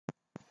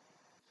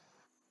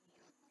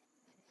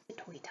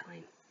Toy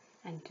time,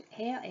 and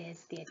here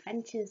is the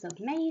adventures of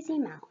Maisie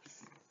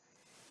Mouse.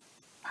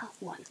 Part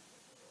 1.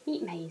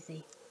 Meet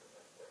Maisie.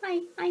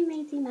 Hi, I'm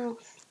Maisie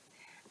Mouse,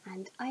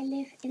 and I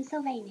live in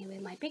Sylvania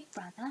with my big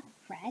brother,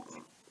 Fred,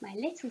 my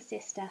little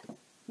sister,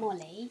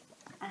 Molly,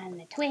 and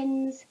the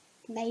twins,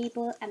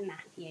 Mabel and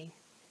Matthew.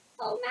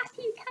 Oh,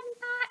 Matthew, come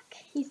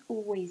back! He's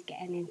always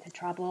getting into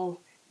trouble,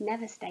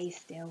 never stays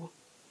still.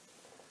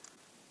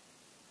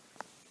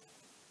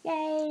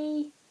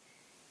 Yay!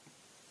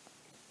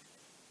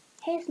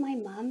 Here's my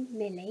mum,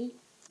 Millie,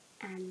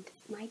 and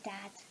my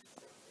dad,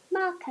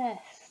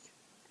 Marcus,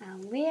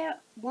 and we're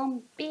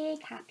one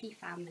big happy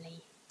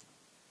family.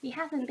 We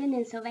haven't been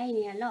in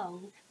Sylvania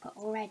long, but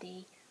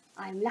already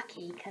I'm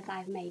lucky because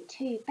I've made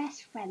 2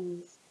 best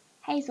friends.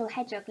 Hazel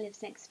Hedgehog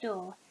lives next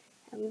door,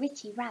 and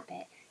Richie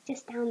Rabbit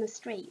just down the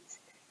street,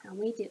 and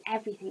we do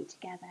everything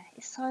together.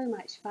 It's so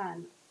much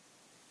fun.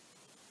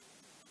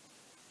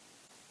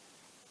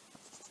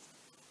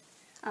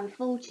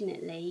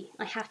 Unfortunately,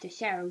 I have to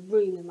share a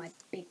room with my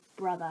big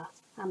brother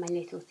and my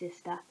little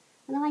sister,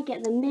 and I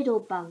get the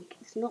middle bunk.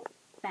 It's not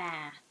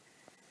fair.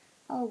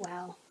 Oh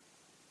well,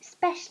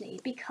 especially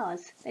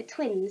because the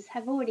twins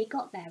have already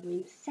got their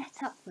room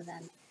set up for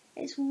them.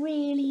 It's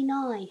really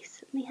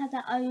nice. They have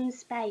their own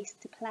space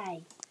to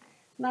play.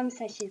 Mum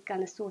says she's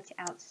going to sort it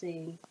out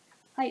soon.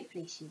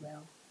 Hopefully she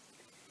will.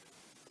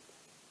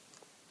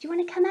 Do you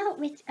want to come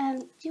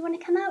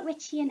out,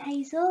 Richie and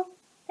Hazel?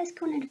 Let's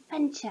go on an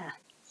adventure.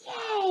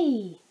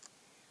 Yay!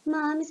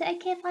 Mum, is it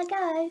okay if I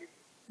go?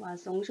 Well,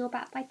 as long as you're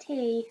back by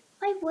tea.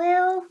 I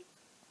will.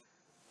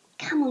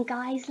 Come on,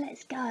 guys,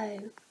 let's go.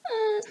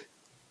 Oh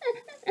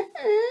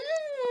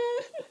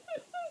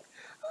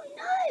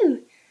no!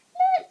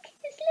 Look,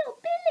 it's little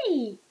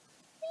Billy.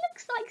 He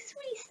looks like it's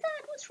really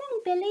sad. What's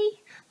wrong,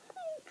 Billy?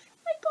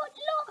 I got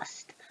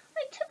lost.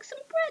 I took some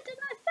bread and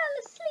I fell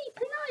asleep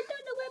and now I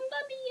don't know where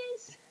Mummy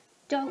is.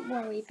 Don't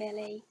worry,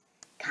 Billy.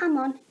 Come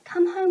on,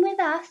 come home with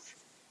us.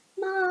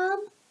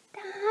 Mum,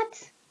 Dad,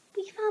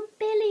 we found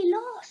Billy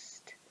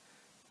lost.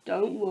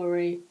 Don't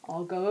worry,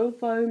 I'll go and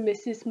phone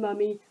Mrs.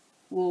 Mummy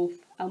Wolf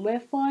and we'll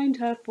find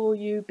her for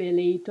you,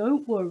 Billy.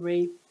 Don't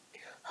worry.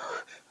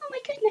 Oh my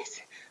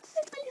goodness,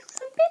 where's my little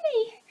son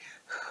Billy?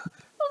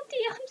 Oh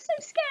dear, I'm so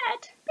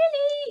scared.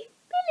 Billy,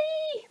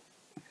 Billy.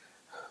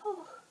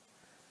 Oh,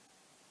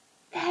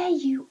 there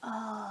you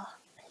are.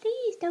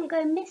 Please don't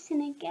go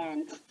missing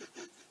again.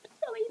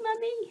 Sorry,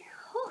 Mummy.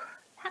 Oh,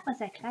 that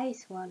was a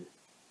close one.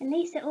 At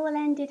least it all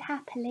ended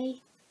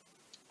happily.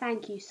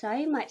 Thank you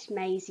so much,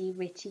 Maisie,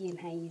 Richie and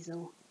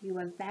Hazel. You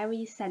were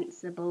very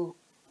sensible.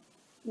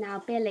 Now,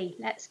 Billy,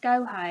 let's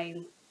go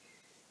home.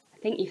 I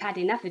think you've had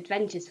enough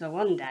adventures for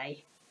one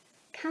day.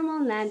 Come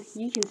on then,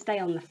 you can stay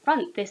on the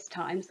front this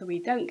time so we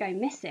don't go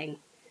missing.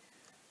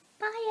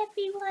 Bye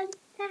everyone,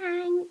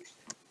 thanks.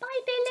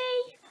 Bye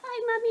Billy.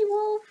 Bye Mummy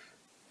Wolf.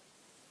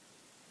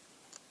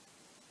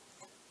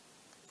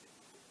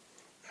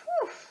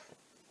 Whew.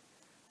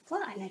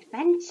 What an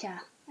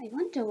adventure. I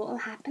wonder what will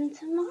happen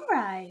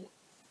tomorrow.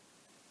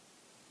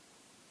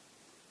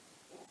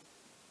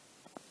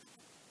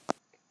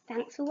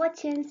 Thanks for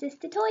watching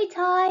Sister Toy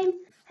Time.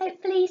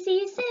 Hopefully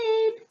see you soon.